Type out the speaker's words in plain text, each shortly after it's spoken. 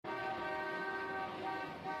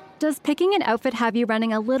Does picking an outfit have you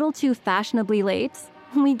running a little too fashionably late?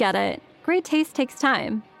 We get it. Great taste takes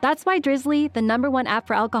time. That's why Drizzly, the #1 app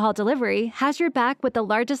for alcohol delivery, has your back with the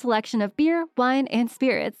largest selection of beer, wine, and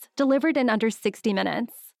spirits, delivered in under 60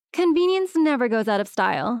 minutes. Convenience never goes out of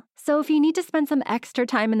style. So if you need to spend some extra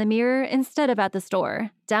time in the mirror instead of at the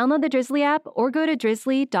store, download the Drizzly app or go to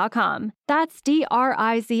drizzly.com. That's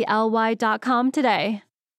DRIZLY.com today.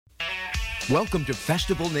 Welcome to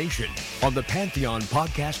Festival Nation on the Pantheon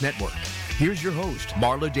Podcast Network. Here's your host,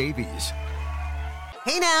 Marla Davies.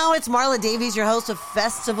 Hey now, it's Marla Davies, your host of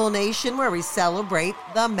Festival Nation, where we celebrate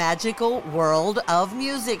the magical world of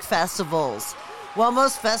music festivals. While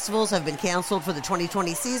most festivals have been canceled for the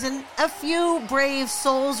 2020 season, a few brave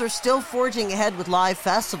souls are still forging ahead with live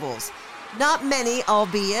festivals. Not many,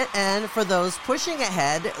 albeit, and for those pushing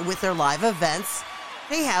ahead with their live events,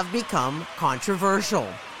 they have become controversial.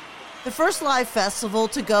 The first live festival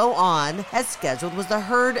to go on as scheduled was the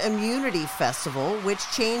Herd Immunity Festival,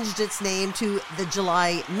 which changed its name to the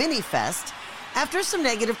July Mini Fest after some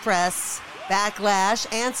negative press, backlash,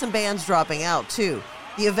 and some bands dropping out too.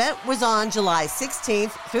 The event was on July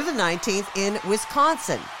 16th through the 19th in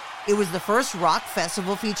Wisconsin. It was the first rock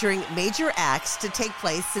festival featuring major acts to take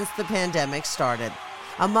place since the pandemic started.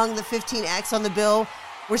 Among the 15 acts on the bill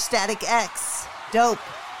were Static X, Dope,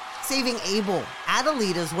 Saving Abel,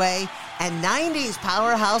 Adelita's Way, and 90s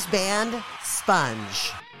powerhouse band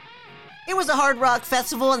Sponge. It was a hard rock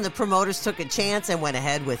festival and the promoters took a chance and went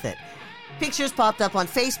ahead with it. Pictures popped up on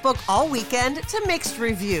Facebook all weekend to mixed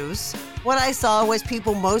reviews. What I saw was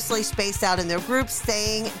people mostly spaced out in their groups,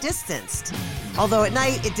 staying distanced. Although at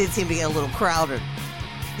night, it did seem to get a little crowded.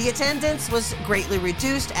 The attendance was greatly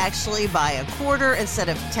reduced, actually by a quarter. Instead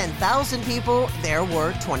of 10,000 people, there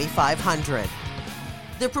were 2,500.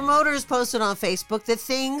 The promoters posted on Facebook that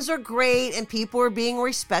things are great and people are being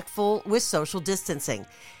respectful with social distancing.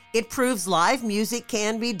 It proves live music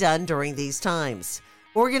can be done during these times.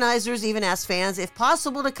 Organizers even asked fans if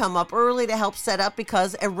possible to come up early to help set up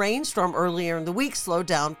because a rainstorm earlier in the week slowed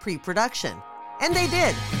down pre-production. And they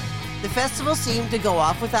did. The festival seemed to go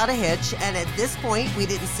off without a hitch, and at this point, we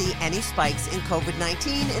didn't see any spikes in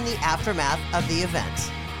COVID-19 in the aftermath of the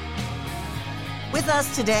event. With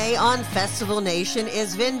us today on Festival Nation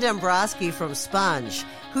is Vin Dombrowski from Sponge,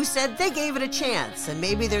 who said they gave it a chance, and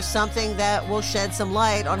maybe there's something that will shed some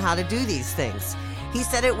light on how to do these things. He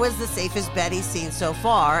said it was the safest bet he's seen so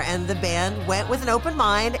far, and the band went with an open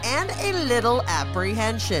mind and a little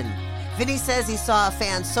apprehension. Vinny says he saw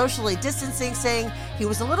fans socially distancing, saying he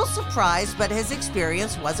was a little surprised, but his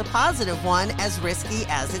experience was a positive one, as risky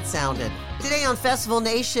as it sounded. Today on Festival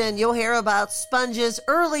Nation, you'll hear about Sponge's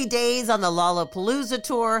early days on the Lollapalooza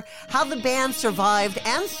tour, how the band survived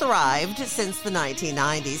and thrived since the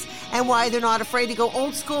 1990s, and why they're not afraid to go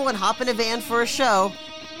old school and hop in a van for a show.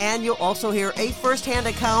 And you'll also hear a first-hand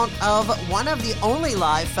account of one of the only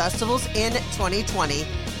live festivals in 2020,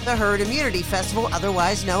 the Herd Immunity Festival,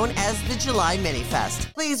 otherwise known as the July Mini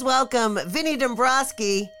Fest. Please welcome Vinny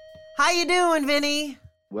Dombrowski. How you doing, Vinny?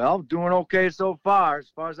 Well, doing okay so far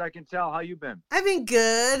as I can tell. How you been? I've been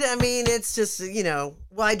good. I mean, it's just,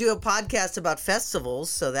 I do a podcast about festivals,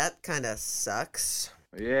 so that kind of sucks.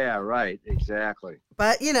 Yeah, right. Exactly.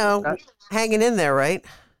 But, hanging in there, right?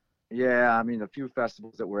 Yeah, I mean, a few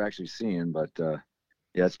festivals that we're actually seeing, but yeah,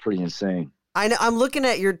 it's pretty insane. I know. I'm looking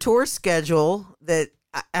at your tour schedule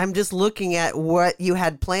I'm just looking at what you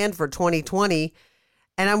had planned for 2020,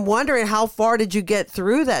 and I'm wondering how far did you get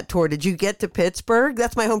through that tour? Did you get to Pittsburgh?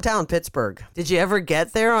 That's my hometown, Pittsburgh. Did you ever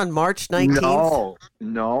get there on March 19th?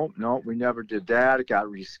 No, we never did that. It got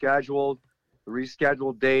rescheduled. The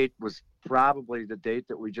rescheduled date was probably the date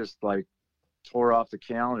that we just tore off the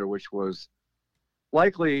calendar, which was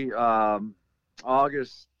likely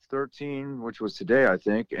August 13, which was today, I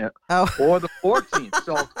think, or the 14th.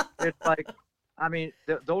 So it's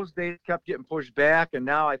those dates kept getting pushed back, and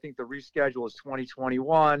now I think the reschedule is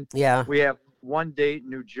 2021. Yeah. We have one date in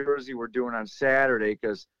New Jersey we're doing on Saturday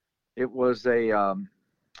because it was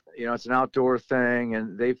it's an outdoor thing,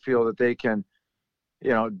 and they feel that they can,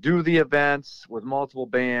 do the events with multiple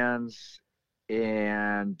bands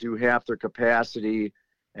and do half their capacity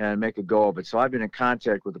and make a go of it. So I've been in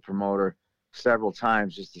contact with the promoter several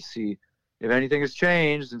times just to see if anything has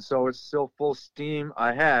changed, and so it's still full steam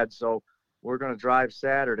ahead. So we're going to drive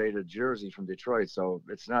Saturday to Jersey from Detroit, so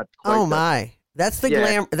it's not quite. Oh my, that's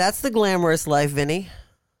the glamorous life, Vinny.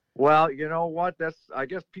 Well, you know what? I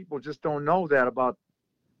guess people just don't know that about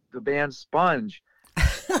the band Sponge.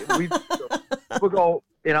 We go,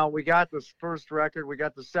 we got this first record, we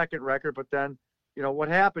got the second record, but then, what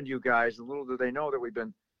happened to you guys? And little do they know that we've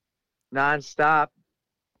been nonstop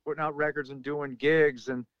putting out records and doing gigs,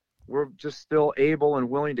 and we're just still able and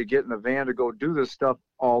willing to get in the van to go do this stuff.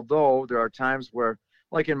 Although there are times where,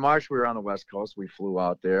 like in March, we were on the West Coast. We flew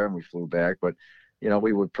out there and we flew back, but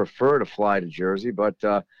we would prefer to fly to Jersey. But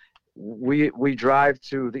we drive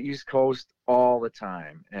to the East Coast all the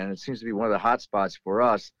time, and it seems to be one of the hot spots for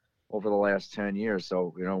us over the last 10 years.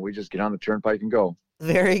 So we just get on the turnpike and go.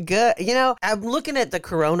 Very good. I'm looking at the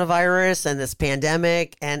coronavirus and this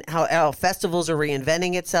pandemic and how festivals are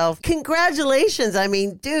reinventing itself. Congratulations. I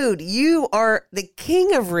mean, dude, you are the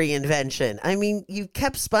king of reinvention. I mean, you've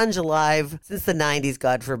kept Sponge alive since the 90s,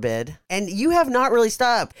 God forbid, and you have not really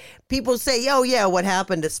stopped. People say, oh, yeah, what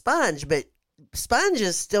happened to Sponge? But Sponge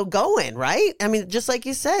is still going, right? I mean, just like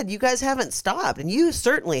you said, you guys haven't stopped, and you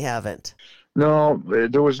certainly haven't. No,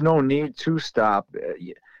 there was no need to stop.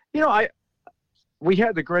 We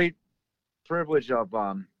had the great privilege of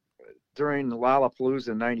during Lollapalooza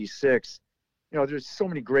in '96. There's so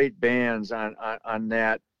many great bands on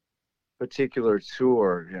that particular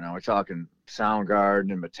tour. We're talking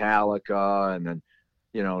Soundgarden and Metallica, and then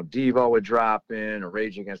Devo would drop in, or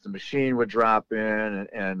Rage Against the Machine would drop in,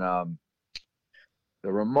 and the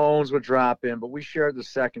Ramones would drop in. But we shared the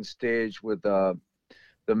second stage with the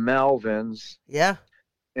Melvins, yeah,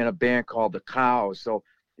 and a band called the Cows. So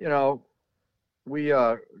we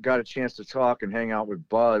got a chance to talk and hang out with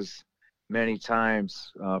Buzz many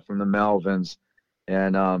times from the Melvins.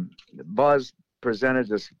 And Buzz presented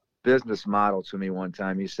this business model to me one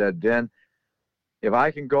time. He said, Ben, if I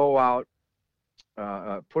can go out,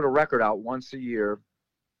 put a record out once a year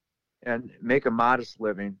and make a modest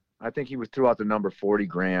living, I think he threw out the number 40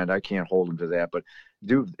 grand. I can't hold him to that, but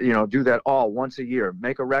do that all once a year,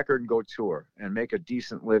 make a record and go tour and make a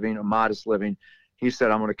decent living, a modest living. He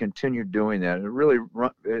said, I'm going to continue doing that. And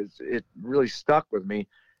it really stuck with me.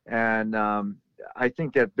 And I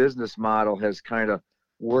think that business model has kind of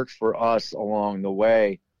worked for us along the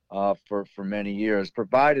way for many years,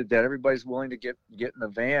 provided that everybody's willing to get in the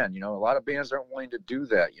van. A lot of bands aren't willing to do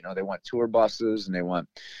that. They want tour buses and they want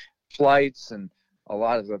flights and a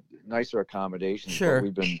lot of the nicer accommodations. Sure. But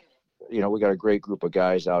we've been, we got a great group of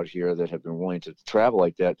guys out here that have been willing to travel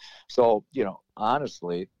like that. So,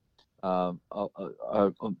 honestly, a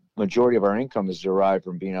majority of our income is derived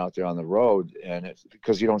from being out there on the road, and it's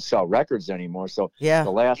because you don't sell records anymore. So yeah, the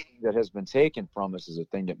last thing that has been taken from us is the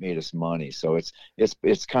thing that made us money. So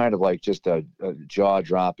it's kind of like just a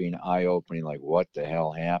jaw-dropping, eye-opening, like what the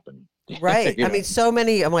hell happened? Right. I mean, so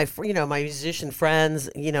many of my my musician friends,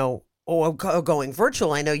 going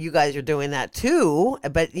virtual. I know you guys are doing that too,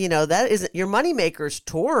 but that isn't your moneymaker's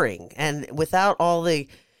touring, and without all the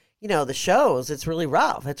the shows, it's really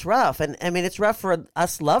rough. It's rough. And I mean, it's rough for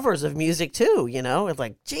us lovers of music too, It's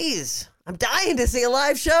like, geez, I'm dying to see a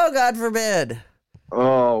live show, God forbid.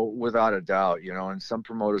 Oh, without a doubt, and some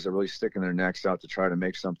promoters are really sticking their necks out to try to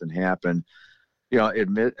make something happen. With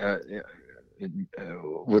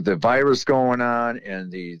the virus going on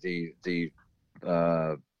and the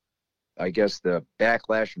I guess the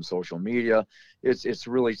backlash from social media, it's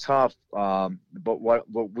really tough. But what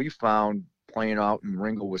we found playing out in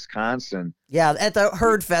Ringgold, Wisconsin. Yeah, at the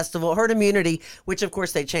Herd Festival, Herd Immunity, which of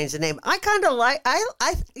course they changed the name. I kind of like,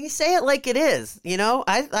 you say it like it is,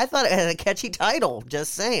 I thought it had a catchy title,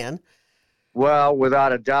 just saying. Well,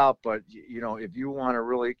 without a doubt, but if you want to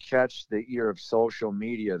really catch the ear of social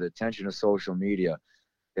media, the attention of social media,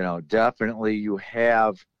 definitely you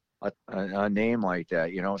have a name like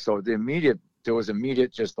that, so there was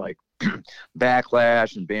immediate just like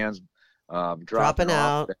backlash and bands dropping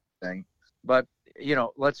out. Thing. But,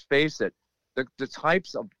 let's face it, the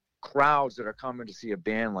types of crowds that are coming to see a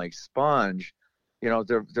band like Sponge,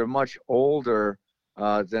 they're much older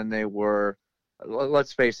than they were.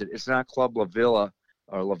 Let's face it, it's not Club La Villa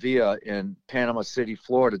in Panama City,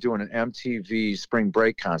 Florida, doing an MTV spring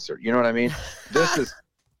break concert. You know what I mean?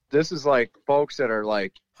 This is like folks that are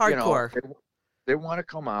like hardcore. They want to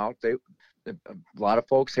come out. A lot of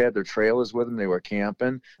folks had their trailers with them. They were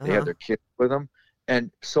camping. They had their kids with them.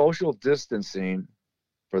 And social distancing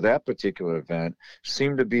for that particular event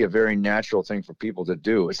seemed to be a very natural thing for people to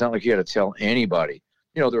do. It's not like you had to tell anybody.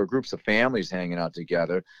 There were groups of families hanging out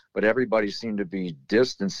together, but everybody seemed to be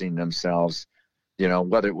distancing themselves,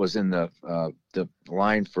 whether it was in the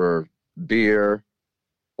line for beer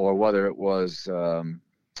or whether it was,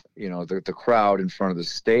 the crowd in front of the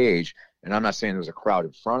stage. And I'm not saying there was a crowd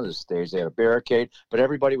in front of the stage. They had a barricade, but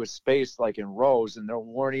everybody was spaced like in rows, and there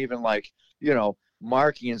weren't even like,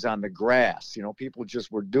 markings on the grass. People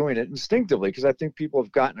just were doing it instinctively because I think people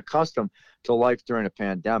have gotten accustomed to life during a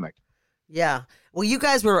pandemic. Yeah. Well, you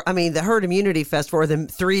guys were, the Herd Immunity Festival, or the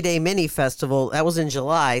 3-day mini festival, that was in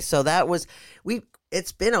July. So that was,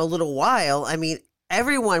 it's been a little while.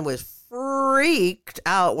 everyone was freaked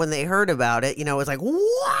out when they heard about it. You know, it was like,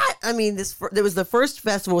 what? I mean, it was the first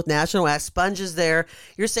festival with national acts. Sponge is there.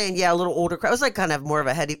 You're saying, yeah, a little older crowd. It was like kind of more of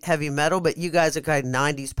a heavy metal, but you guys are kind of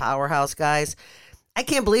 90s powerhouse guys. I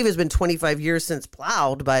can't believe it's been 25 years since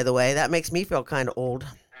Plowed, by the way. That makes me feel kind of old.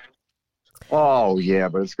 Oh, yeah,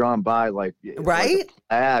 but it's gone by like right?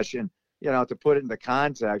 Ash. And, you know, to put it into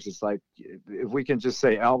context, it's like if we can just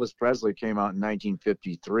say Elvis Presley came out in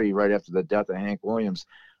 1953, right after the death of Hank Williams,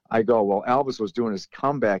 I go, well, Elvis was doing his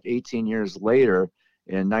comeback 18 years later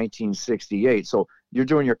in 1968. So you're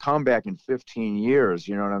doing your comeback in 15 years,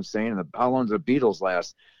 you know what I'm saying? And how long did the Beatles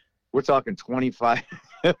last? We're talking 25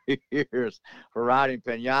 years for Rodney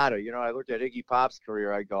Pinata. You know, I looked at Iggy Pop's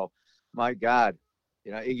career. I go, my God,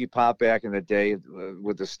 you know, Iggy Pop back in the day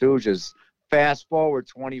with the Stooges, fast forward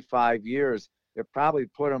 25 years, it probably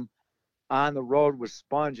put him on the road with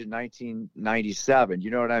Sponge in 1997.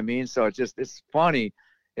 You know what I mean? So it's funny.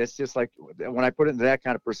 It's just like when I put it into that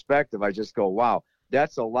kind of perspective, I just go, wow,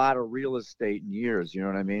 that's a lot of real estate in years. You know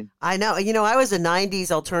what I mean? I know. You know, I was a 90s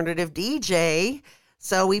alternative DJ.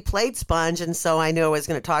 So we played Sponge, and so I knew I was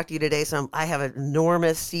going to talk to you today. So I have an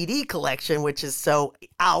enormous CD collection, which is so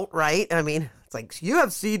out, right? I mean, it's like, you have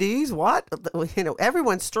CDs? What? You know,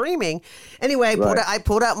 everyone's streaming. Anyway, I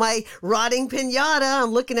pulled out my Rotting Pinata. I'm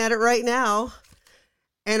looking at it right now.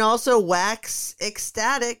 And also Wax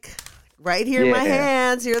Ecstatic right here in my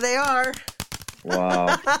hands. Here they are.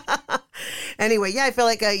 Wow. Anyway, yeah, I feel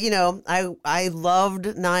like, I loved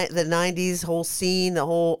the 90s whole scene,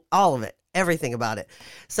 all of it. Everything about it.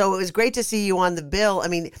 So it was great to see you on the bill. I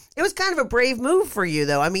mean, it was kind of a brave move for you,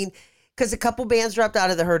 though. I mean, because a couple bands dropped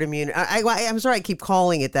out of the herd immunity. I'm sorry I keep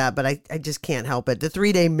calling it that, but I just can't help it. The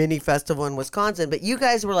 3-day mini festival in Wisconsin. But you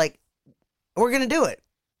guys were like, we're going to do it.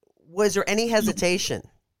 Was there any hesitation?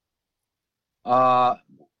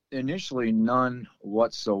 Initially, none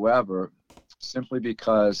whatsoever, simply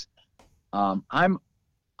because I'm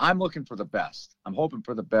looking for the best. I'm hoping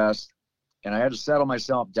for the best. And I had to settle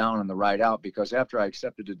myself down on the ride out, because after I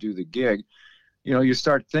accepted to do the gig, you know, you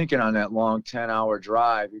start thinking on that long 10-hour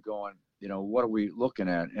drive, you're going, you know, what are we looking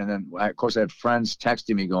at? And then, of course, I had friends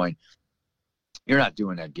texting me going, you're not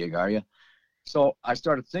doing that gig, are you? So I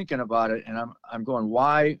started thinking about it, and I'm going,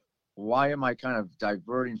 why am I kind of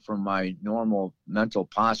diverting from my normal mental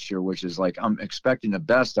posture, which is like I'm expecting the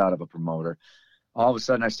best out of a promoter? All of a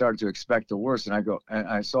sudden I started to expect the worst.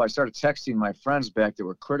 And so I started texting my friends back that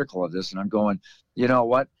were critical of this. And I'm going, you know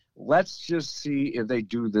what? Let's just see if they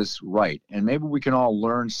do this right. And maybe we can all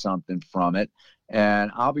learn something from it.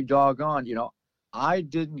 And I'll be doggone, you know, I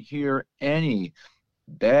didn't hear any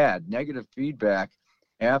bad negative feedback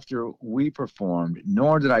after we performed,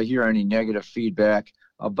 nor did I hear any negative feedback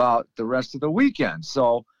about the rest of the weekend.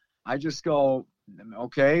 So I just go,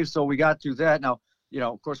 okay, so we got through that. Now, you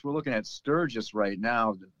know, of course, we're looking at Sturgis right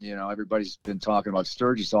now. You know, everybody's been talking about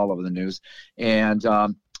Sturgis all over the news. And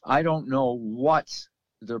I don't know what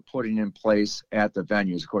they're putting in place at the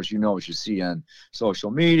venues. Of course, you know what you see on social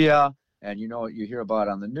media, and you know what you hear about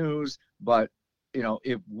on the news. But, you know,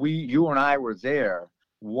 if you and I were there,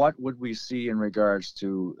 what would we see in regards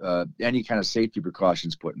to any kind of safety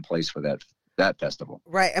precautions put in place for that festival?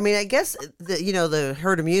 Right. I mean, I guess, the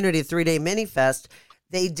herd immunity 3-day mini fest,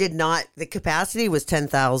 they did not, the capacity was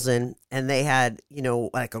 10,000, and they had,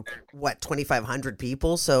 2,500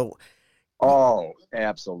 people. So. Oh,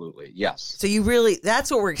 absolutely. Yes. So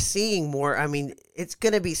that's what we're seeing more. I mean, it's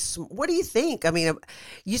going to be, what do you think? I mean,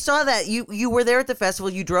 you saw that you were there at the festival,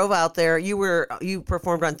 you drove out there, you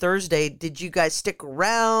performed on Thursday. Did you guys stick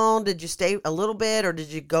around? Did you stay a little bit, or did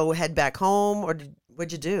you head back home, or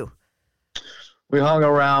what'd you do? We hung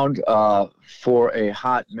around for a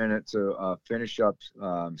hot minute to finish up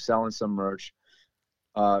selling some merch.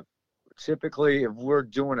 Typically, if we're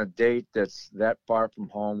doing a date that's that far from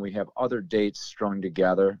home, we have other dates strung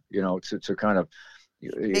together, you know, to kind of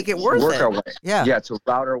make it worth it. Our way. Yeah, to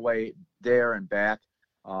route our way there and back.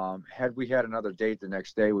 Had we had another date the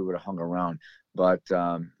next day, we would have hung around. But,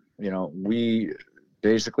 we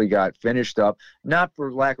basically got finished up, not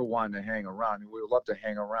for lack of wanting to hang around. I mean, we would love to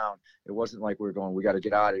hang around. It wasn't like we were going, we got to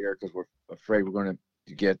get out of here because we're afraid we're going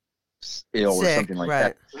to get ill or something like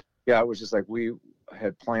that. Yeah, it was just like we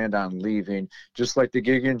had planned on leaving, just like the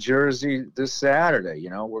gig in Jersey this Saturday. You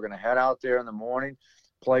know, we're going to head out there in the morning,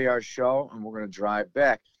 play our show, and we're going to drive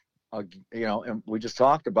back. And we just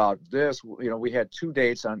talked about this. You know, we had 2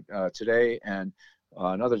 dates on today and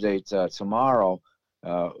another date tomorrow.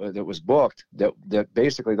 That was booked, that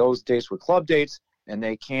basically those dates were club dates and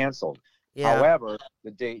they canceled. Yeah. However, the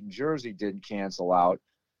date in Jersey didn't cancel out.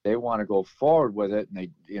 they want to go forward with it, and they,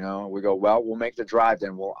 we go, well, we'll make the drive,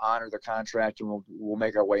 then we'll honor the contract, and we'll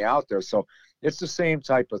make our way out there. So it's the same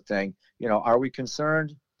type of thing. Are we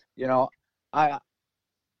concerned? We've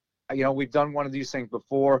done one of these things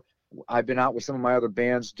before. I've been out with some of my other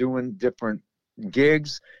bands doing different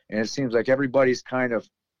gigs, and it seems like everybody's kind of,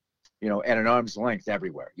 at an arm's length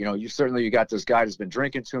everywhere. You got this guy who's been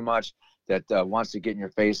drinking too much that wants to get in your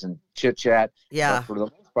face and chit chat. Yeah. But for the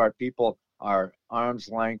most part, people are arm's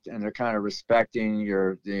length, and they're kind of respecting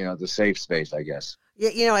your, the safe space, I guess.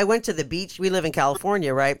 Yeah, I went to the beach. We live in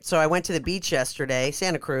California, right? So I went to the beach yesterday,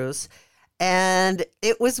 Santa Cruz, and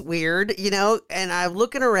it was weird, and I'm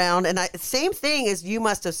looking around, and same thing as you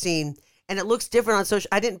must have seen, and it looks different on social.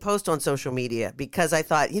 I didn't post on social media because I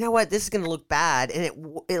thought, this is going to look bad, and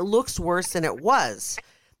it looks worse than it was.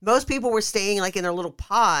 Most people were staying like in their little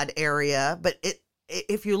pod area, but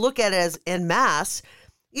if you look at it as en masse,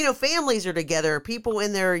 families are together, people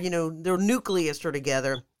in their nucleus are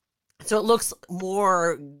together. So it looks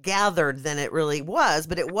more gathered than it really was,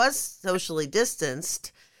 but it was socially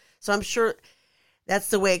distanced. So I'm sure that's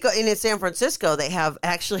the way it goes. And in San Francisco, they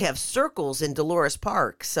actually have circles in Dolores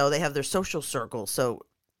Park. So they have their social circles. So,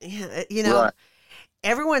 right.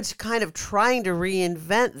 Everyone's kind of trying to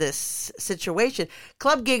reinvent this situation.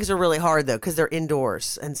 Club gigs are really hard, though, because they're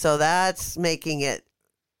indoors. And so that's making it,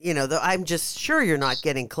 I'm just sure you're not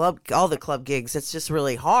getting all the club gigs. It's just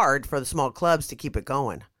really hard for the small clubs to keep it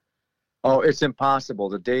going. Oh, it's impossible.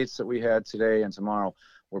 The dates that we had today and tomorrow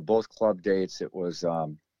were both club dates. It was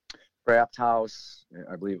Craft House,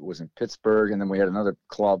 I believe it was in Pittsburgh, and then we had another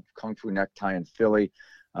club, Kung Fu Necktie, in Philly.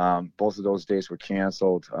 Both of those dates were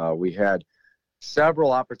canceled. We had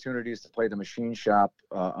several opportunities to play the Machine Shop,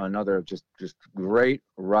 another just great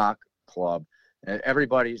rock club.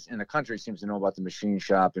 Everybody's in the country seems to know about the Machine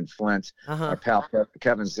Shop in Flint. Uh-huh. Our pal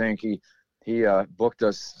Kevin Zinke, he booked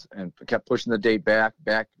us and kept pushing the date back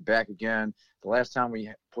again. The last time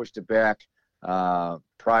we pushed it back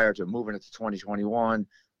prior to moving it to 2021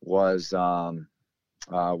 was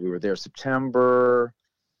we were there September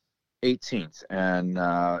 18th, and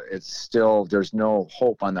it's still, there's no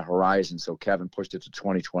hope on the horizon. So Kevin pushed it to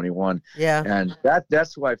 2021. Yeah. And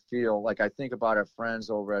that's what I feel like. I think about our friends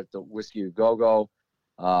over at the Whiskey A Go Go,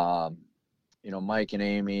 Mike and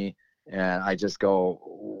Amy, and I just go,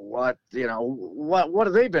 what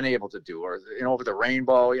have they been able to do? Or, over the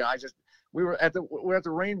Rainbow, we were at the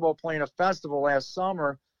Rainbow playing a festival last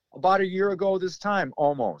summer, about a year ago this time,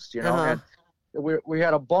 almost, Uh-huh. And we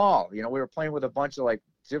had a ball. We were playing with a bunch of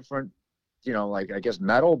different, I guess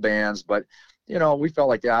metal bands, but we felt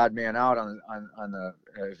like the odd man out on the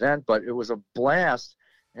event, but it was a blast.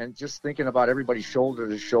 And just thinking about everybody shoulder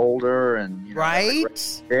to shoulder, and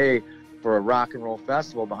right, hey, for a rock and roll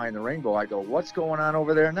festival behind the Rainbow, I go, what's going on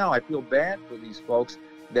over there now? I feel bad for these folks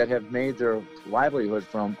that have made their livelihood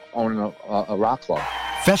from owning a rock club.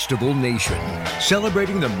 Festival Nation,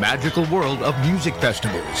 celebrating the magical world of music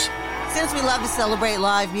festivals. Since we love to celebrate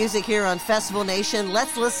live music here on Festival Nation,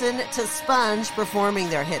 let's listen to Sponge performing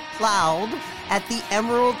their hit Cloud at the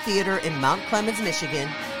Emerald Theater in Mount Clemens, Michigan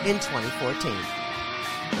in 2014.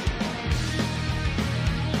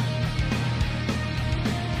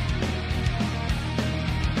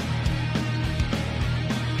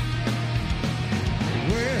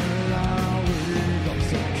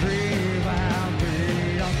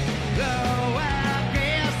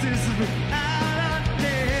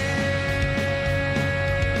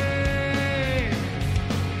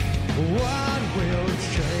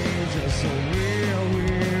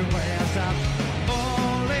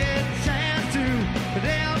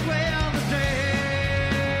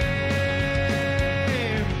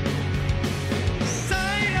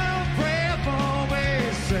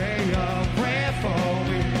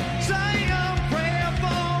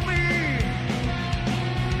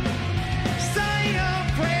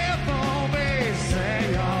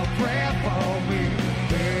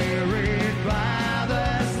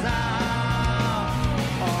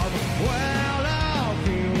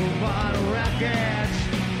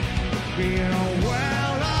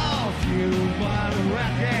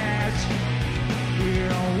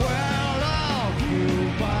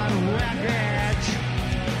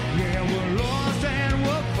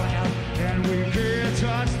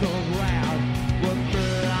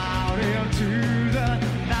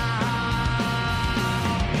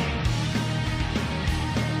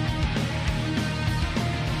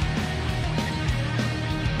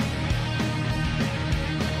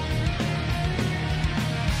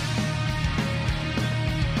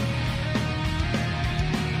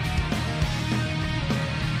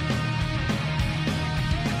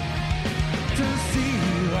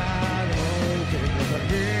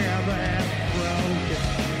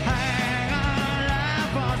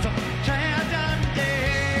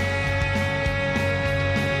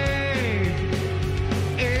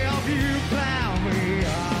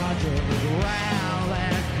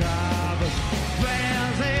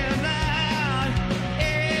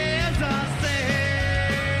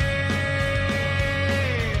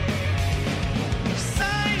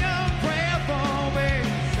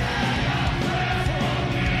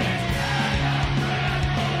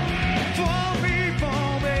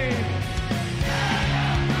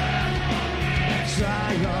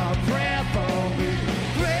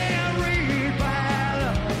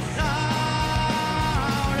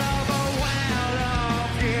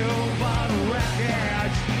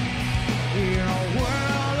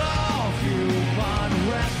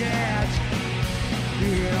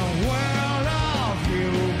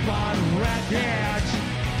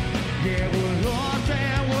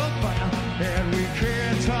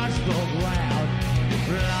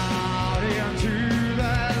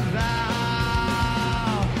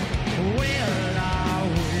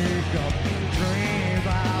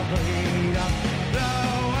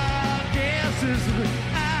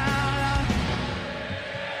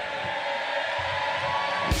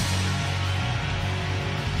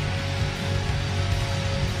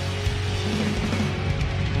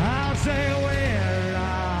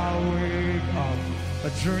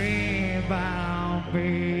 Dream bound,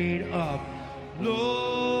 beat up,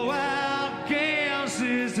 low out,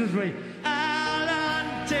 Kansas is way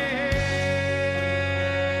Island day.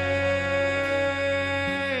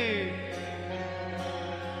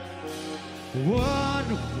 What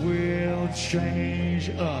will change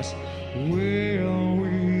us? Will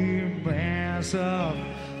we mess up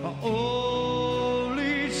our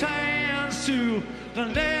only chance to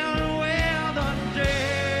condemn with the day?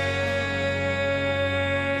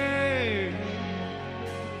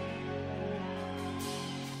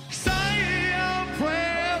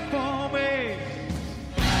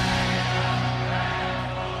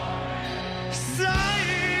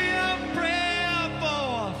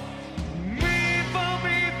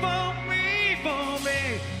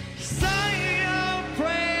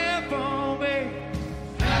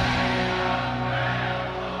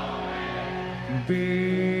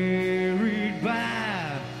 Buried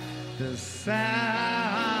by the sound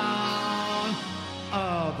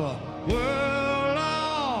of a world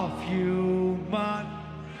of human,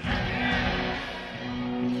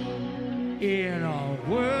 in a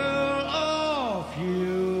world of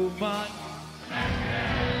human,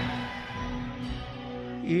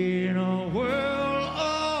 in a world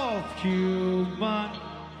of human,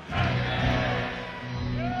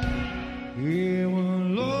 it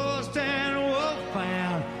was lost and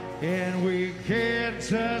and we can't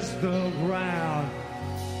touch the ground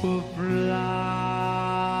of love.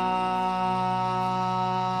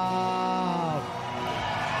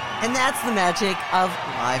 And that's the magic of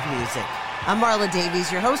live music. I'm Marla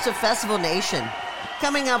Davies, your host of Festival Nation.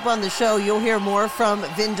 Coming up on the show, you'll hear more from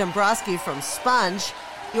Vin Dombrowski from Sponge.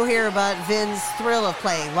 You'll hear about Vin's thrill of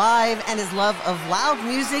playing live and his love of loud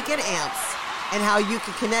music and amps, and how you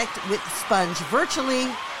can connect with Sponge virtually.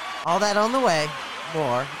 All that on the way.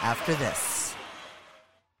 More after this.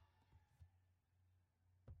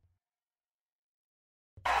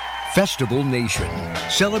 Festival Nation,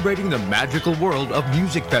 celebrating the magical world of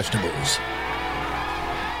music festivals.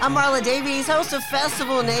 I'm Marla Davies, host of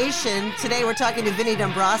Festival Nation. Today we're talking to Vinny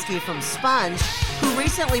Dombrowski from Sponge, who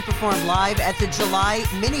recently performed live at the July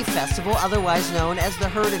Mini Festival, otherwise known as the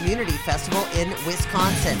Herd Immunity Festival in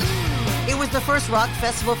Wisconsin. It was the first rock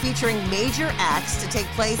festival featuring major acts to take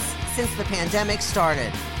place since the pandemic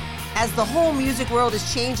started. As the whole music world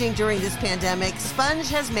is changing during this pandemic, Sponge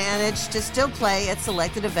has managed to still play at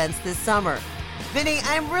selected events this summer. Vinny,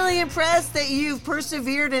 I'm really impressed that you've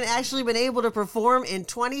persevered and actually been able to perform in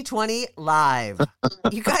 2020 live.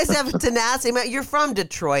 You guys have tenacity. You're from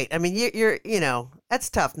Detroit. I mean, you're that's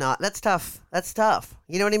tough. That's tough.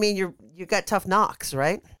 You know what I mean? You got tough knocks,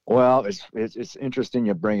 right? Well, it's interesting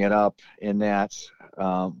you bring it up in that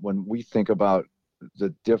when we think about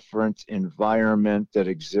the different environment that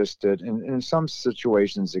existed and in some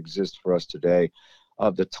situations exist for us today,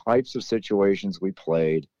 of the types of situations we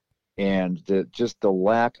played and just the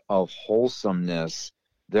lack of wholesomeness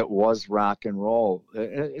that was rock and roll.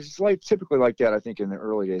 It's like typically like that, I think, in the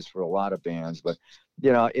early days for a lot of bands, but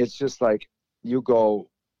it's just like you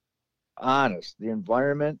go honest. The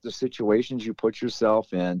environment, the situations you put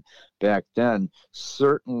yourself in back then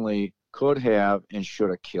certainly could have and should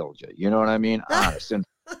have killed you. You know what I mean? Honest. And,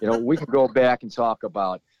 we could go back and talk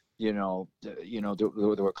about, there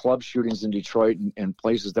were club shootings in Detroit and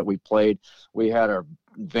places that we played. We had our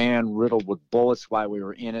van riddled with bullets while we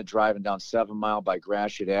were in it, driving down 7 Mile by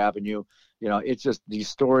Gratiot Avenue. It's just, these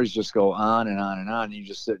stories just go on and on and on. And you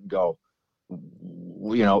just sit and go,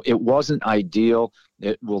 it wasn't ideal.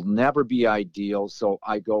 It will never be ideal. So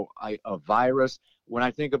a virus, when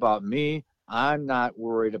I think about me, I'm not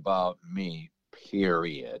worried about me,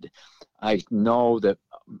 period. I know that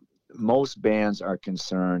most bands are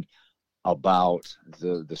concerned about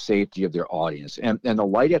the safety of their audience and the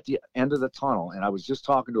light at the end of the tunnel. And I was just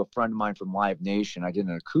talking to a friend of mine from Live Nation. I did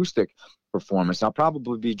an acoustic performance. I'll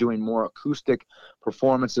probably be doing more acoustic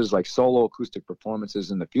performances, like solo acoustic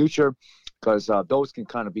performances in the future, because those can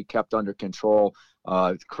kind of be kept under control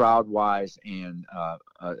crowd-wise and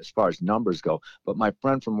as far as numbers go. But my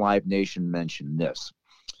friend from Live Nation mentioned this.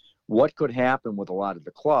 What could happen with a lot of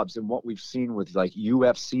the clubs, and what we've seen with like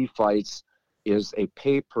UFC fights, is a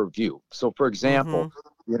pay-per-view. So, for example,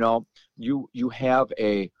 you know, you have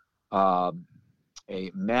a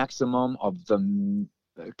maximum of the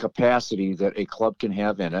capacity that a club can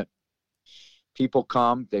have in it. People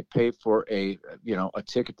come, they pay for a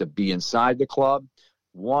ticket to be inside the club.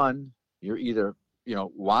 One, you're either,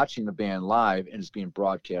 watching the band live and it's being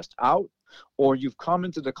broadcast out, or you've come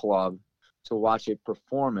into the club to watch a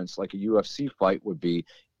performance like a UFC fight would be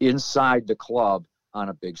inside the club on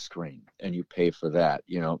a big screen, and you pay for that,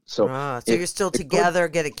 So you're still together,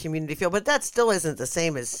 get a community feel, but that still isn't the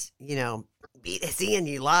same as, seeing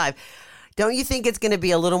you live. Don't you think it's going to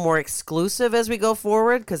be a little more exclusive as we go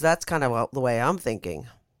forward? Because that's kind of the way I'm thinking.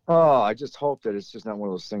 Oh, I just hope that it's just not one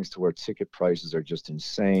of those things to where ticket prices are just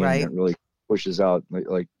insane. Right. And it really pushes out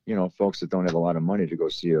like folks that don't have a lot of money to go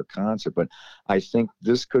see a concert. But I think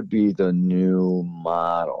this could be the new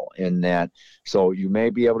model in that. So you may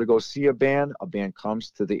be able to go see a band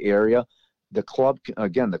comes to the area. The club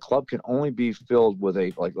can only be filled with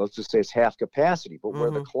let's just say it's half capacity, but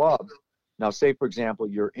where the club, now say for example,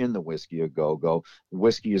 you're in the Whiskey A Go-Go,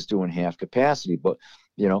 Whiskey is doing half capacity, but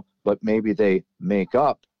maybe they make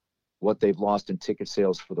up what they've lost in ticket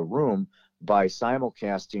sales for the room by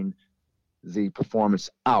simulcasting the performance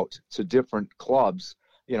out to different clubs,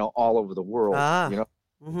 all over the world.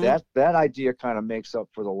 That idea kind of makes up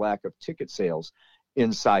for the lack of ticket sales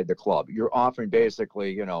inside the club. You're offering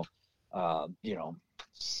basically,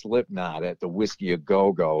 Slipknot at the Whiskey A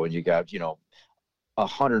Go-Go, and you got,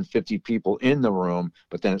 150 people in the room,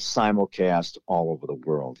 but then it's simulcast all over the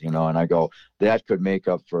world, and I go, that could make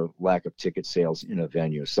up for lack of ticket sales in a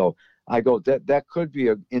venue. So I go, that could be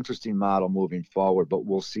an interesting model moving forward, but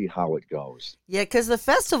we'll see how it goes. Yeah, because the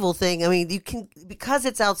festival thing, I mean, because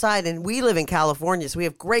it's outside, and we live in California, so we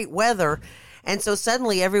have great weather, and so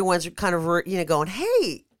suddenly everyone's kind of, going,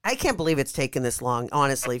 hey, I can't believe it's taken this long,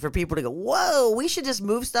 honestly, for people to go, whoa, we should just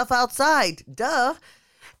move stuff outside, duh.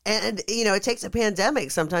 And, it takes a pandemic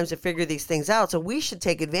sometimes to figure these things out. So we should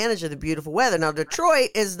take advantage of the beautiful weather. Now, Detroit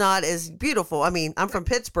is not as beautiful. I mean, I'm from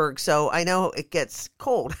Pittsburgh, so I know it gets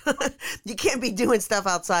cold. You can't be doing stuff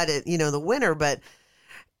outside at, the winter. But,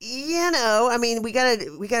 I mean, we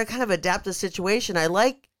gotta kind of adapt the situation. I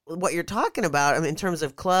like what you're talking about in terms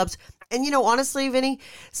of clubs. And, honestly, Vinny,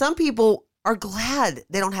 some people are glad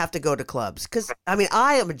they don't have to go to clubs. Because, I mean,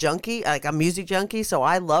 I am a junkie, like I'm a music junkie, so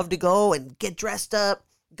I love to go and get dressed up,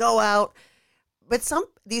 go out. But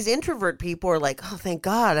these introvert people are like, oh, thank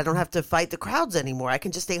God, I don't have to fight the crowds anymore. I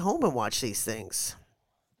can just stay home and watch these things.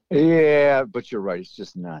 Yeah, but you're right. It's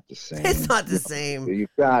just not the same. It's not the same. You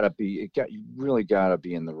really gotta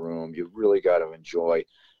be in the room. You really gotta enjoy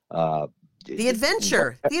the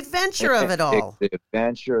adventure. The adventure of it all. The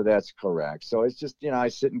adventure, that's correct. So it's just, I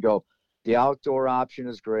sit and go, the outdoor option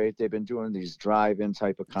is great. They've been doing these drive-in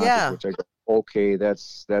type of concerts, which I go, okay,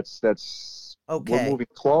 that's okay. We're moving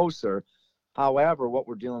closer. However, what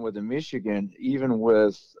we're dealing with in Michigan, even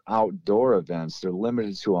with outdoor events, they're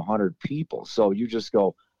limited to 100 people. So you just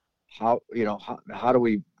go, how do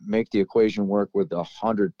we make the equation work with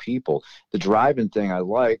 100 people? The drive-in thing I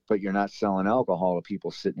like, but you're not selling alcohol to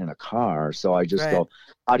people sitting in a car. So I just go,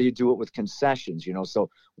 how do you do it with concessions? So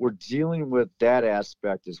we're dealing with that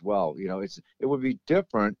aspect as well. It would be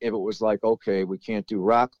different if it was like, okay, we can't do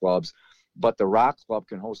rock clubs, but the rock club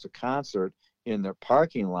can host a concert in their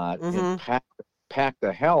parking lot and pack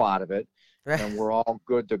the hell out of it, and we're all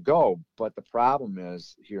good to go. But the problem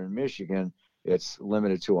is here in Michigan, it's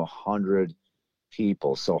limited to 100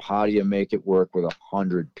 people. So how do you make it work with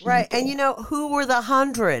 100 people? Right. And who were the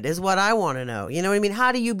 100 is what I want to know. You know what I mean?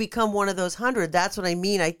 How do you become one of those 100? That's what I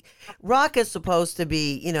mean. Rock is supposed to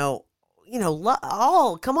be,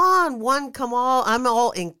 all, come on, one, come all. I'm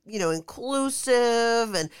all,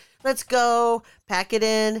 inclusive, and let's go, pack it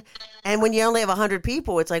in. And when you only have 100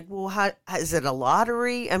 people, it's like, well, how is it a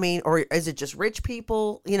lottery? I mean, or is it just rich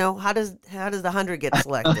people? How does the 100 get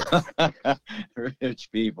selected?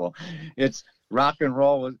 Rich people. It's rock and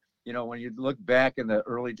roll. When you look back in the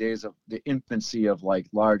early days of the infancy of like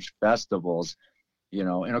large festivals,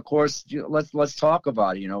 and of course, let's talk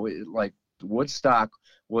about it. Like Woodstock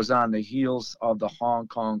was on the heels of the Hong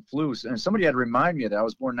Kong flu. And somebody had to remind me that I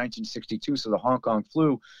was born in 1962, so the Hong Kong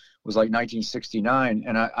flu was like 1969,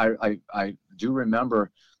 and I do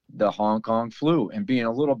remember the Hong Kong flu and being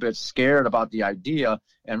a little bit scared about the idea,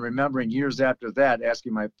 and remembering years after that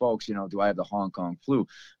asking my folks, do I have the Hong Kong flu?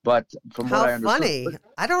 But from what I understood, funny!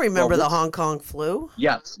 I don't remember the Hong Kong flu.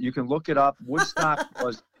 Yes, you can look it up. Woodstock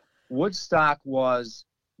was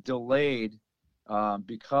delayed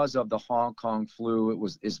because of the Hong Kong flu.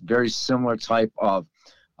 It's very similar type of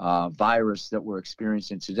virus that we're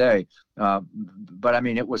experiencing today. But I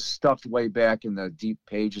mean, it was stuffed way back in the deep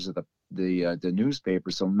pages of the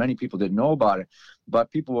newspaper, so many people didn't know about it,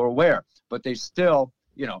 but people were aware. But they still,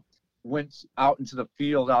 went out into the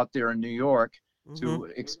field out there in New York to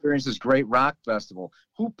experience this great rock festival.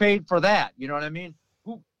 Who paid for that? You know what I mean?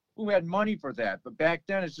 Who had money for that? But back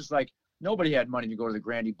then, it's just like nobody had money to go to the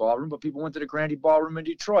Grandy Ballroom, but people went to the Grandy Ballroom in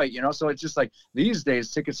Detroit. So it's just like these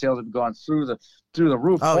days, ticket sales have gone through the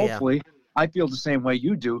roof. Oh, hopefully. yeah. I feel the same way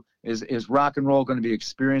you do. Is rock and roll going to be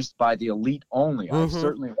experienced by the elite only? I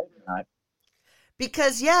certainly hope not.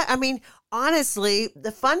 Because, I mean, honestly,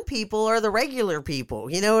 the fun people are the regular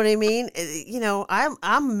people. You know what I mean? I'm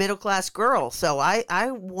a middle-class girl, so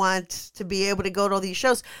I want to be able to go to all these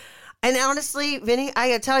shows. And honestly, Vinny, I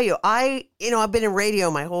got to tell you, I've been in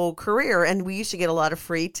radio my whole career, and we used to get a lot of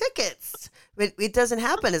free tickets. But it doesn't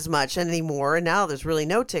happen as much anymore, and now there's really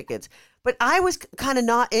no tickets. But I was kind of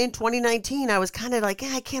not in 2019. I was kind of like,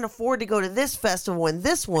 I can't afford to go to this festival and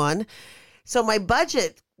this one. So my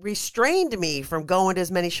budget restrained me from going to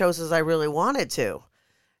as many shows as I really wanted to.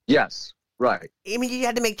 Yes, right. I mean, you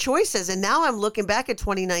had to make choices. And now I'm looking back at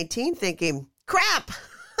 2019 thinking, crap,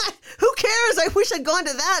 who cares? I wish I'd gone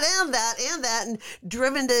to that and that and that and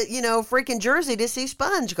driven to, freaking Jersey to see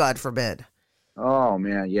Sponge, God forbid. Oh,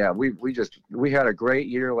 man, yeah. We had a great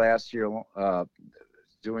year last year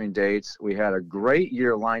doing dates. We had a great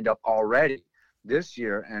year lined up already this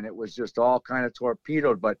year, and it was just all kind of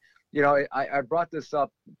torpedoed. But, I brought this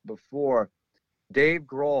up before. Dave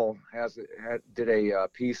Grohl did a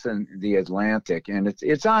piece in The Atlantic, and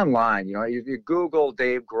it's online. If you Google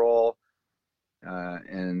Dave Grohl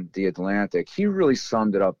and The Atlantic, he really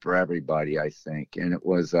summed it up for everybody, I think. And it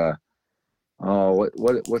was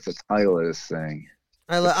what's the title of this thing?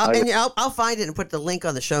 I'll find it and put the link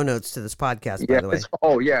on the show notes to this podcast, by the way.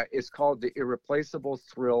 It's called The Irreplaceable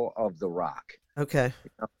Thrill of the Rock. Okay.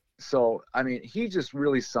 So, I mean, he just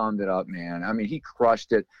really summed it up, man. I mean, he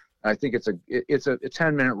crushed it. I think it's a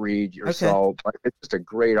 10-minute read or so, but it's just a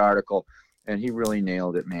great article, and he really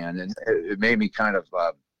nailed it, man. And it made me kind of,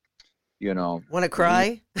 want to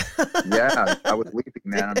cry? Yeah, I was weeping,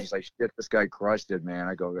 man. I'm just like, shit, this guy crushed it, man.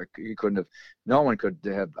 I go, no one could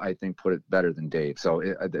have, I think, put it better than Dave. So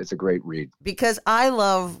it's a great read. Because I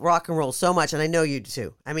love rock and roll so much, and I know you do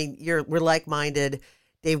too. I mean, we're like-minded.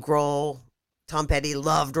 Dave Grohl, Tom Petty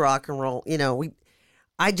loved rock and roll. There's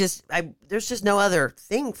just no other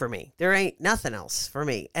thing for me. There ain't nothing else for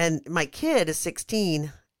me. And my kid is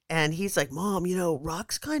 16, and he's like, Mom,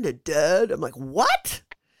 rock's kind of dead. I'm like, what?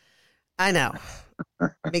 I know.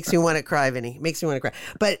 Makes me want to cry, Vinny. Makes me want to cry.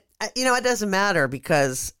 But, it doesn't matter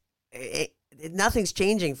because nothing's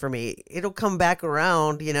changing for me. It'll come back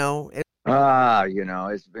around, it's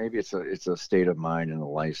a state of mind and a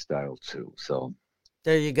lifestyle too. So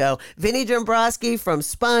there you go. Vinny Dombrowski from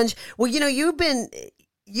Sponge. Well, you've been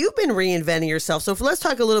reinventing yourself. So let's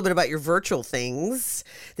talk a little bit about your virtual things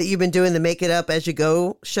that you've been doing, the Make It Up As You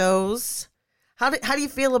Go shows. How do you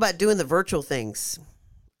feel about doing the virtual things?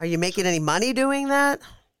 Are you making any money doing that?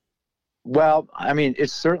 Well, I mean,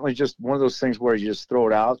 it's certainly just one of those things where you just throw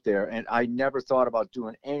it out there. And I never thought about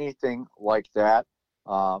doing anything like that.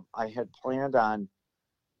 I had planned on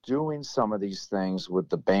doing some of these things with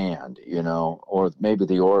the band, or maybe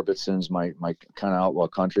the Orbitsons, my kind of outlaw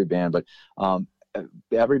country band. But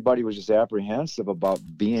everybody was just apprehensive about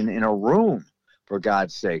being in a room, for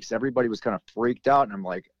God's sakes. Everybody was kind of freaked out. And I'm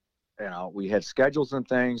like, we had schedules and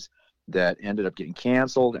things that ended up getting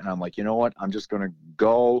canceled. And I'm like, you know what? I'm just going to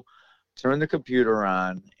go turn the computer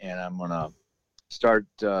on, and I'm going to start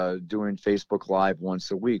doing Facebook Live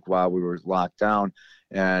once a week while we were locked down.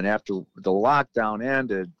 And after the lockdown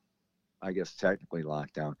ended, I guess technically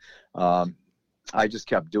lockdown, I just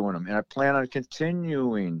kept doing them. And I plan on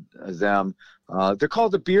continuing them. They're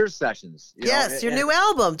called the Beer Sessions. Yes, your new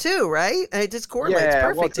album too, right? It just correlates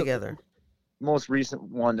perfect together. Most recent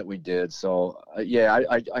one that we did. So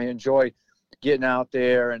I enjoy getting out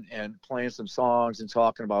there and playing some songs and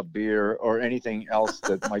talking about beer or anything else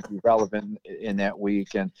that might be relevant in that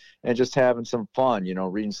week, and just having some fun,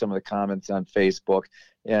 reading some of the comments on Facebook.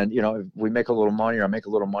 And, if we make a little money or I make a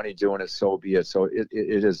little money doing it, so be it. So it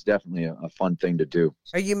is definitely a fun thing to do.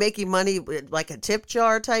 Are you making money with like a tip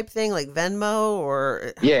jar type thing, like Venmo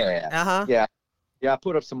or? Yeah. Uh-huh. Yeah, I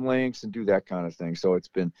put up some links and do that kind of thing. So it's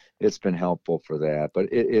been helpful for that, but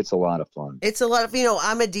it's a lot of fun. It's a lot of,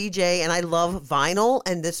 I'm a DJ and I love vinyl,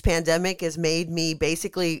 and this pandemic has made me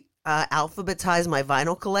basically alphabetize my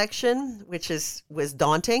vinyl collection, which was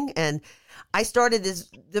daunting. And I started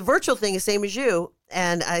the virtual thing is same as you.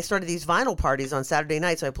 And I started these vinyl parties on Saturday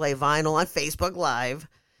nights. So I play vinyl on Facebook Live.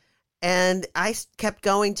 And I kept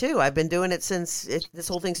going too. I've been doing it since this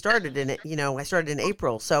whole thing started I started in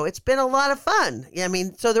April. So it's been a lot of fun. Yeah, I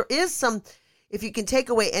mean, so there is if you can take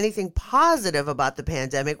away anything positive about the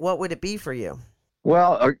pandemic, what would it be for you?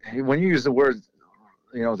 Well, when you use the word,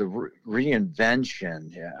 the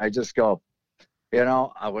reinvention, I just go,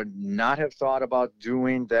 I would not have thought about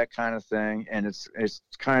doing that kind of thing. And it's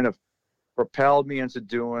kind of propelled me into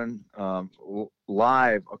doing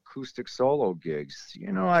live acoustic solo gigs.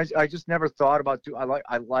 I just never thought about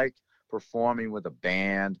I like performing with a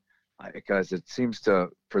band because it seems to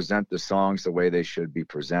present the songs the way they should be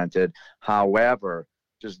presented. However,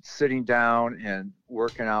 just sitting down and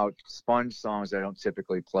working out sponge songs I don't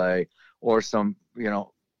typically play, or some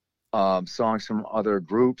songs from other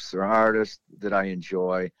groups or artists that I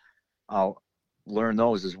enjoy, I'll learn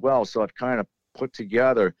those as well. So I've kind of put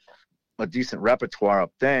together a decent repertoire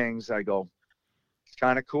of things. I go, it's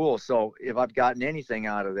kind of cool. So if I've gotten anything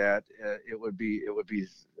out of that, it would be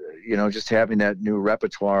just having that new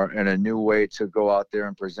repertoire and a new way to go out there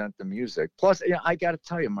and present the music. Plus, I got to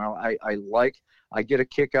tell you, Marla, I get a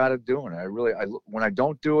kick out of doing it. When I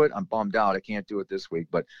don't do it, I'm bummed out. I can't do it this week,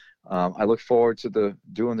 but I look forward to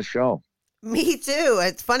doing the show. Me too.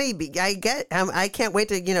 It's funny. I can't wait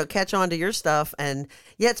to catch on to your stuff, and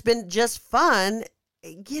it's been just fun.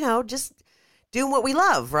 Just doing what we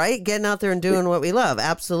love, right? Getting out there and doing what we love.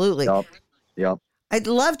 Absolutely. Yep. I'd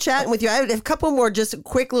love chatting with you. I have a couple more just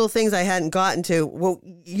quick little things I hadn't gotten to. Well,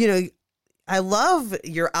 I love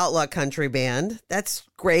your Outlaw Country band. That's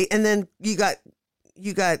great. And then you got,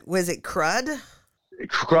 was it Crud?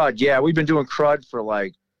 Crud, yeah. We've been doing Crud for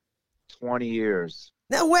like 20 years.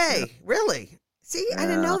 No way. Yeah. Really? See, I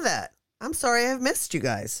didn't know that. I'm sorry I've missed you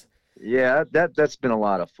guys. Yeah, that's been a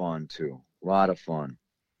lot of fun too. A lot of fun.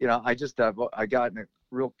 I got a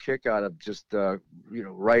real kick out of just,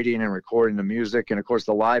 writing and recording the music. And of course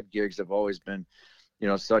the live gigs have always been,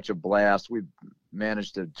 such a blast. We've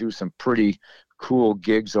managed to do some pretty cool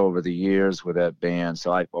gigs over the years with that band.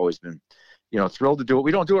 So I've always been, thrilled to do it.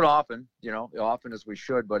 We don't do it often, often as we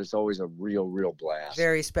should, but it's always a real blast.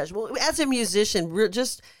 Very special. Well, as a musician,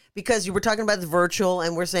 just because you were talking about the virtual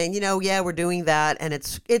and we're saying, we're doing that and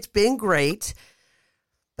it's been great.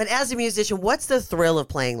 But as a musician, what's the thrill of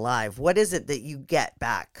playing live? What is it that you get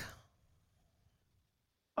back?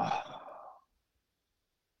 I'm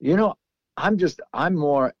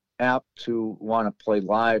more apt to want to play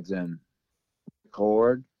live than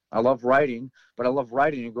record. I love writing, but I love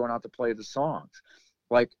writing and going out to play the songs.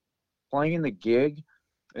 Like playing the gig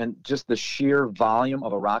and just the sheer volume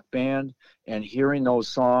of a rock band and hearing those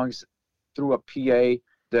songs through a PA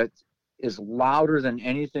that is louder than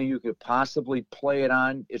anything you could possibly play it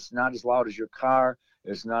on. It's not as loud as your car.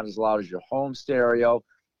 It's not as loud as your home stereo.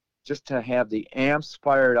 Just to have the amps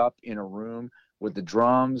fired up in a room with the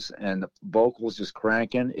drums and the vocals just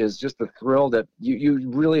cranking is just a thrill that you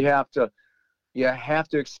really have to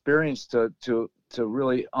experience to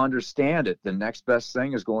really understand it. The next best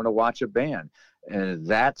thing is going to watch a band. And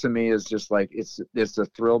that to me is just like, it's a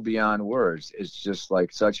thrill beyond words. It's just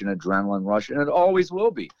like such an adrenaline rush, and it always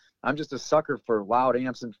will be. I'm just a sucker for loud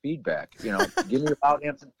amps and feedback. Give me loud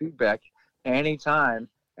amps and feedback anytime,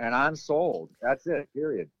 and I'm sold. That's it,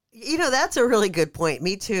 period. That's a really good point.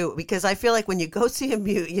 Me too, because I feel like when you go see a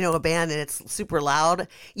band and it's super loud,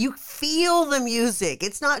 you feel the music.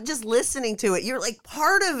 It's not just listening to it. You're like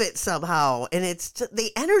part of it somehow. And it's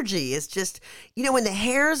the energy is just, when the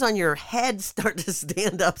hairs on your head start to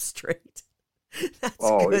stand up straight. That's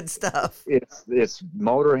good stuff. It's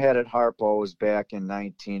Motorhead at Harpo's back in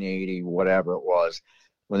 1980, whatever it was,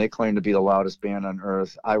 when they claimed to be the loudest band on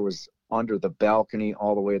earth. I was under the balcony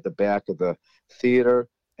all the way at the back of the theater,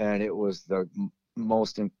 and it was the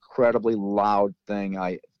most incredibly loud thing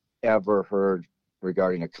I ever heard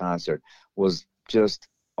regarding a concert. Was just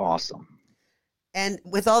awesome. And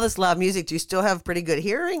with all this loud music, do you still have pretty good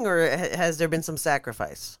hearing, or has there been some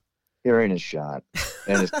sacrifice? Hearing is shot,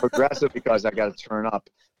 and it's progressive because I got to turn up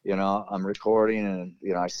I'm recording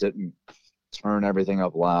and, I sit and turn everything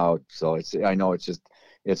up loud. So I know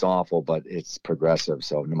it's awful, but it's progressive.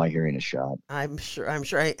 So my hearing is shot. I'm sure.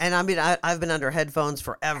 And I mean, I've been under headphones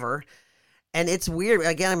forever. And it's weird.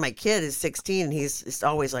 Again, my kid is 16 and he's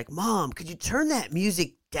always like, Mom, could you turn that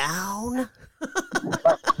music down?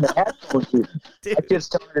 My kid's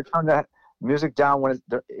telling me to turn that music down when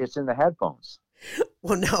it's in the headphones.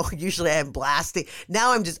 Well, no, usually I'm blasting.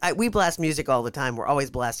 Now we blast music all the time. We're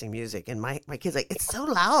always blasting music. And my kid's like, it's so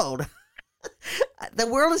loud. The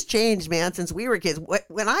world has changed, man, since we were kids.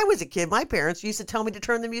 When I was a kid, my parents used to tell me to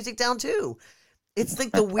turn the music down too. It's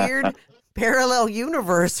like the weird parallel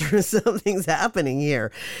universe or something's happening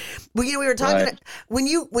here. Well, we were talking Right. when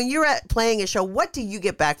you're at playing a show, what do you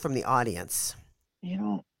get back from the audience?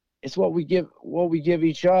 It's what we give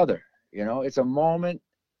each other. It's a moment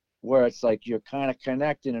where it's like you're kind of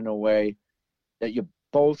connecting in a way that you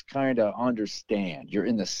both kind of understand. You're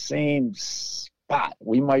in the same spot.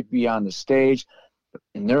 We might be on the stage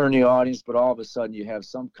and they're in the audience, but all of a sudden you have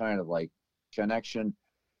some kind of like connection.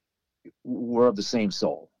 We're of the same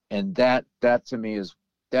soul. And that to me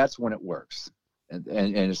that's when it works. And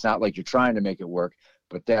it's not like you're trying to make it work,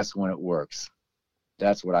 but that's when it works.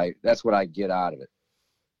 That's what I get out of it.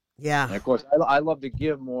 Yeah. And of course I love to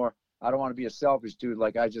give more. I don't want to be a selfish dude.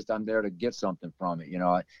 Like I'm there to get something from it.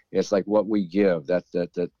 It's like what we give. That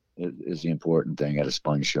is the important thing at a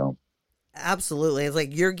sponge show. Absolutely. It's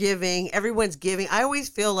like you're giving, everyone's giving. I always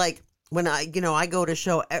feel like when I go to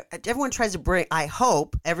show, everyone tries to bring, I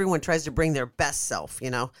hope everyone tries to bring their best self,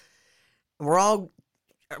 We're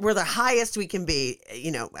the highest we can be,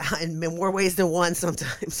 in more ways than one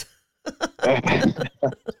sometimes.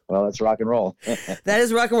 Well, that's rock and roll. That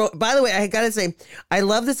is rock and roll. By the way, I got to say, I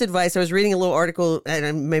love this advice. I was reading a little article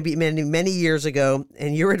and maybe many years ago,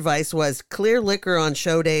 and your advice was clear liquor on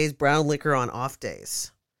show days, brown liquor on off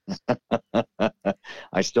days.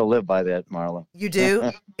 I still live by that, Marla. You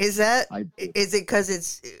do? Is that? I do. Is it because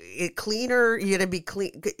it's cleaner? You gotta be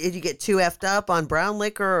clean. Did you get too effed up on brown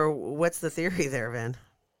liquor, or what's the theory there, Vin?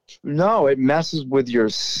 No, it messes with your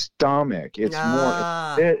stomach. It's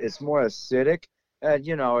more acidic, and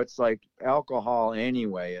it's like alcohol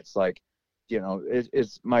anyway. It's like,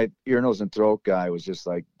 it's my ear, nose, and throat guy was just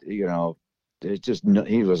like, it just,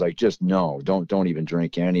 he was like, just no, don't even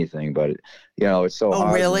drink anything. But it's so.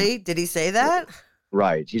 Oh, really? Did he say that?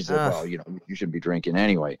 Right. He said, well, you shouldn't be drinking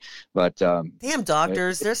anyway. But damn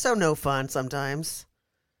doctors, they're so no fun sometimes.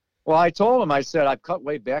 well, I told him, I said, I've cut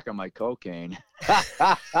way back on my cocaine.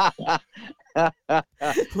 Well,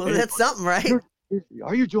 that's something, right?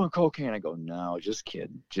 Are you doing cocaine? I go, no, just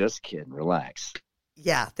kidding, relax.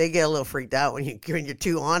 Yeah, they get a little freaked out when you're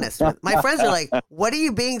too honest. My friends are like, "What are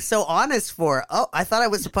you being so honest for?" Oh, I thought I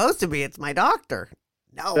was supposed to be. It's my doctor.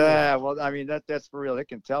 No. Yeah, well, I mean that's for real. They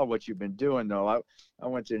can tell what you've been doing, though. I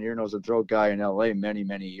went to an ear, nose, and throat guy in L.A.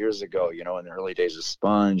 many years ago. In the early days of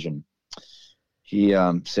Sponge, and he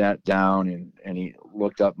sat down and he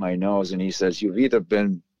looked up my nose and he says, "You've either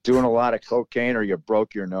been doing a lot of cocaine or you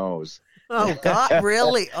broke your nose." Oh God,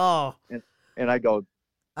 really? Oh. And I go,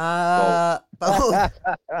 both.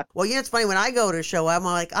 Well, it's funny when I go to a show, I'm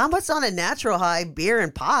like, I'm what's on a natural high, beer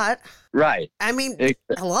and pot. right. I mean,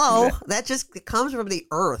 hello, that just comes from the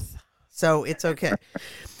earth, so it's okay.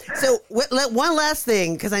 So one last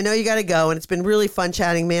thing, because I know you got to go, and it's been really fun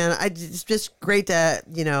chatting, man. It's just great to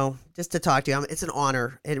just to talk to you. It's an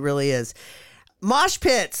honor. It really is. Mosh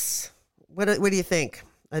pits. What do you think?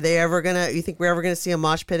 Are they ever you think we're ever gonna see a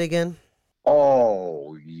mosh pit again?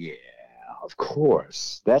 Oh yeah. Of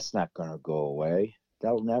course, that's not going to go away.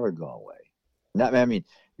 That'll never go away.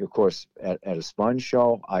 Of course, at a Sponge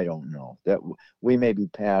show, I don't know. That we may be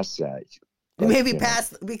past that. We may be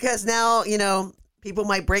past because now people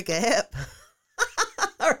might break a hip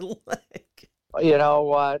or leg. You know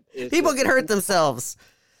what? People get hurt themselves.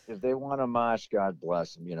 If they want to mosh, God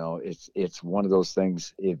bless them. It's one of those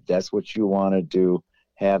things. If that's what you want to do,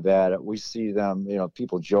 have at it. We see them,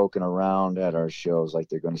 people joking around at our shows like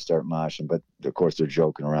they're going to start moshing, but of course they're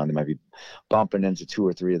joking around. They might be bumping into 2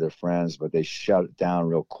 or 3 of their friends, but they shut it down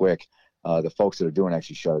real quick. The folks that are doing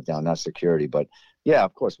actually shut it down, not security. But yeah,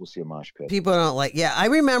 of course we'll see a mosh pit. People don't I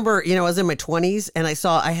remember, I was in my 20s and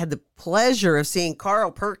I had the pleasure of seeing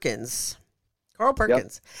Carl Perkins.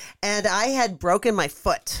 Yep. And I had broken my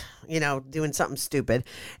foot, doing something stupid.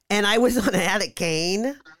 And I was on an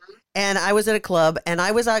cane. And I was at a club, and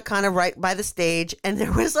I was out kind of right by the stage, and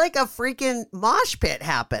there was like a freaking mosh pit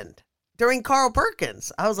happened during Carl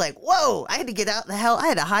Perkins. I was like, whoa, I had to get out the hell. I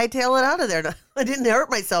had to hightail it out of there. I didn't hurt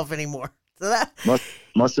myself anymore. So that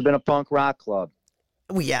must have been a punk rock club.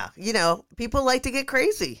 Well, yeah, people like to get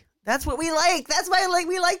crazy. That's what we like. That's why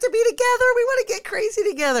we like to be together. We want to get crazy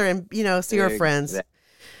together and, see our friends.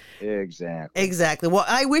 Exactly. Well,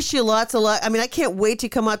 I wish you lots of luck. I mean, I can't wait to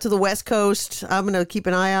come out to the West Coast. I'm going to keep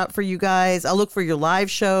an eye out for you guys. I'll look for your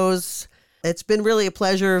live shows. It's been really a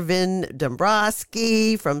pleasure. Vin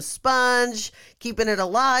Dombrowski from Sponge, keeping it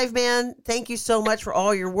alive, man. Thank you so much for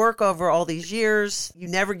all your work over all these years. You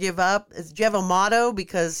never give up. Do you have a motto?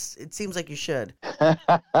 Because it seems like you should.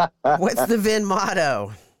 What's the Vin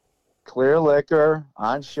motto? Clear liquor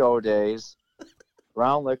on show days,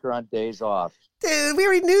 brown liquor on days off. Dude, we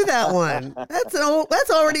already knew that one. That's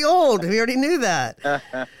already old. We already knew that.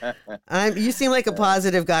 You seem like a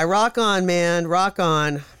positive guy. Rock on, man. Rock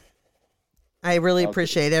on. I really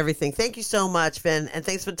appreciate everything. Thank you so much, Vin, and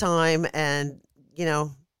thanks for the time. And,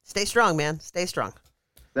 stay strong, man. Stay strong.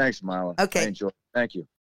 Thanks, Marla. Okay. I enjoy it. Thank you.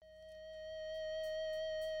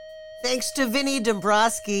 Thanks to Vinny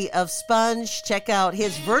Dombrowski of Sponge. Check out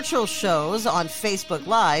his virtual shows on Facebook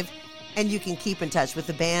Live, and you can keep in touch with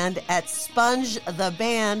the band at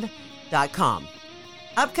spongetheband.com.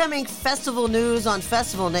 Upcoming festival news on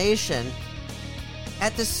Festival Nation.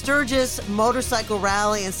 At the Sturgis Motorcycle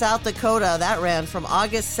Rally in South Dakota, that ran from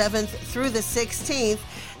August 7th through the 16th,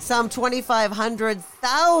 some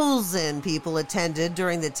 2,500,000 people attended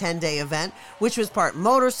during the 10-day event, which was part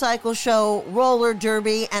motorcycle show, roller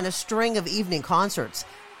derby, and a string of evening concerts.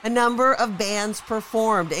 A number of bands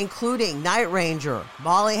performed, including Night Ranger,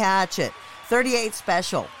 Molly Hatchet, 38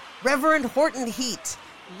 Special, Reverend Horton Heat,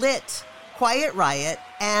 Lit, Quiet Riot,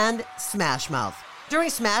 and Smash Mouth. During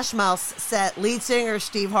Smash Mouth's set, lead singer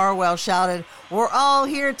Steve Harwell shouted, "We're all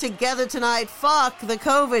here together tonight. Fuck the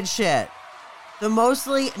COVID shit." The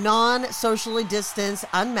mostly non-socially distanced,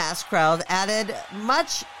 unmasked crowd added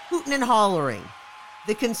much hooting and hollering.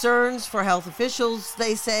 The concerns for health officials,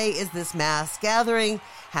 they say, is this mass gathering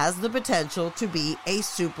has the potential to be a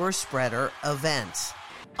super spreader event.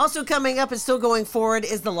 Also coming up and still going forward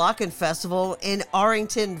is the Lock-In Festival in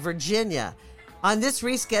Arlington, Virginia. On this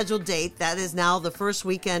rescheduled date, that is now the first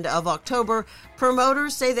weekend of October,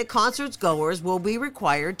 promoters say that concert goers will be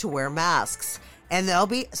required to wear masks, and there'll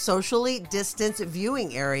be socially distanced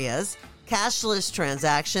viewing areas, cashless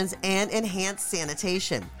transactions, and enhanced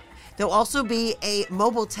sanitation. There'll also be a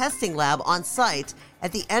mobile testing lab on site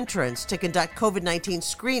at the entrance to conduct COVID-19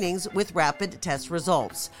 screenings with rapid test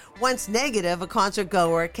results. Once negative, a concert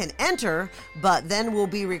goer can enter, but then will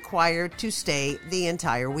be required to stay the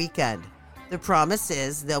entire weekend. The promise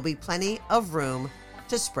is there'll be plenty of room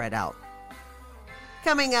to spread out.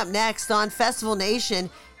 Coming up next on Festival Nation,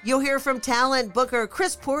 you'll hear from talent booker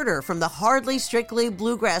Chris Porter from the Hardly Strictly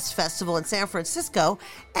Bluegrass Festival in San Francisco,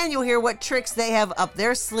 and you'll hear what tricks they have up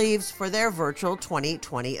their sleeves for their virtual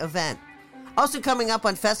 2020 event. Also coming up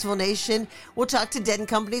on Festival Nation, we'll talk to Dead &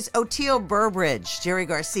 Company's Oteil Burbridge, Jerry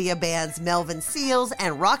Garcia Band's Melvin Seals,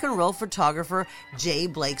 and rock and roll photographer Jay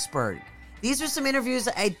Blakesberg. These are some interviews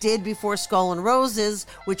I did before Skull and Roses,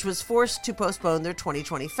 which was forced to postpone their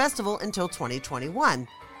 2020 festival until 2021.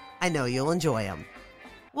 I know you'll enjoy them.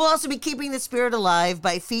 We'll also be keeping the spirit alive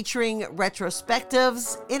by featuring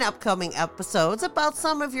retrospectives in upcoming episodes about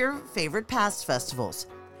some of your favorite past festivals.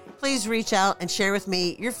 Please reach out and share with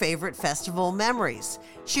me your favorite festival memories.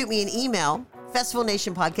 Shoot me an email,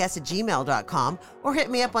 festivalnationpodcast@gmail.com, or hit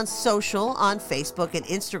me up on social on Facebook and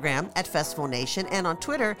Instagram at Festival Nation and on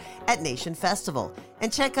Twitter at Nation Festival.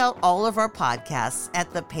 And check out all of our podcasts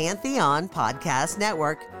at the Pantheon Podcast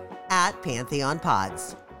Network at Pantheon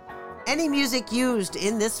Pods. Any music used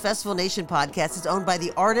in this Festival Nation podcast is owned by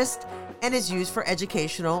the artist and is used for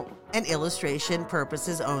educational and illustration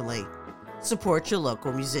purposes only. Support your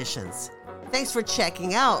local musicians. Thanks for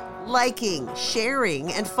checking out, liking,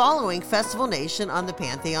 sharing, and following Festival Nation on the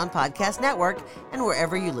Pantheon Podcast Network and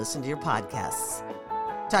wherever you listen to your podcasts.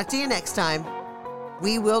 Talk to you next time.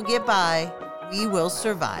 We will get by. We will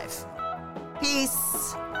survive.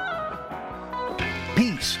 Peace.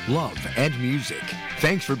 Peace, love, and music.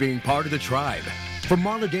 Thanks for being part of the tribe. From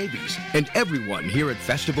Marla Davies and everyone here at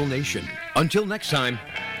Festival Nation. Until next time,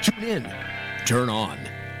 tune in, turn on.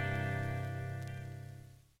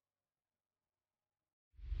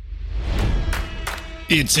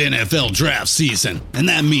 It's NFL draft season, and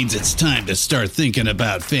that means it's time to start thinking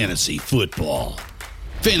about fantasy football.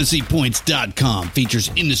 FantasyPoints.com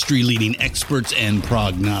features industry-leading experts and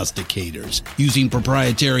prognosticators using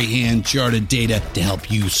proprietary hand-charted data to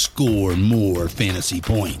help you score more fantasy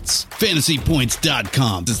points.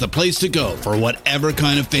 FantasyPoints.com is the place to go for whatever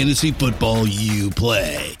kind of fantasy football you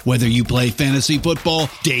play. Whether you play fantasy football,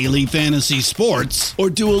 daily fantasy sports,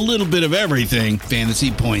 or do a little bit of everything,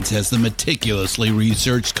 Fantasy Points has the meticulously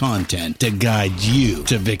researched content to guide you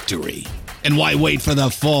to victory. And why wait for the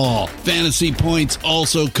fall? Fantasy Points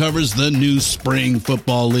also covers the new spring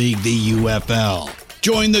football league, the UFL.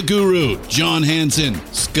 Join the guru, John Hansen,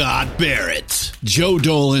 Scott Barrett, Joe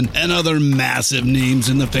Dolan, and other massive names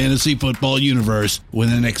in the fantasy football universe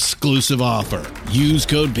with an exclusive offer. Use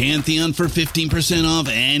code Pantheon for 15% off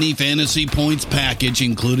any Fantasy Points package,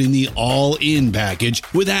 including the all-in package,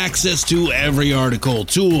 with access to every article,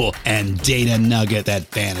 tool, and data nugget that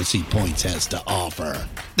Fantasy Points has to offer.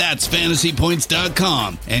 That's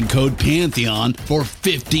fantasypoints.com and code Pantheon for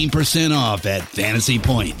 15% off at Fantasy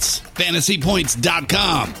Points.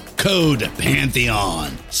 Fantasypoints.com, code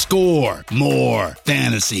Pantheon. Score more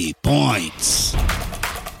fantasy points.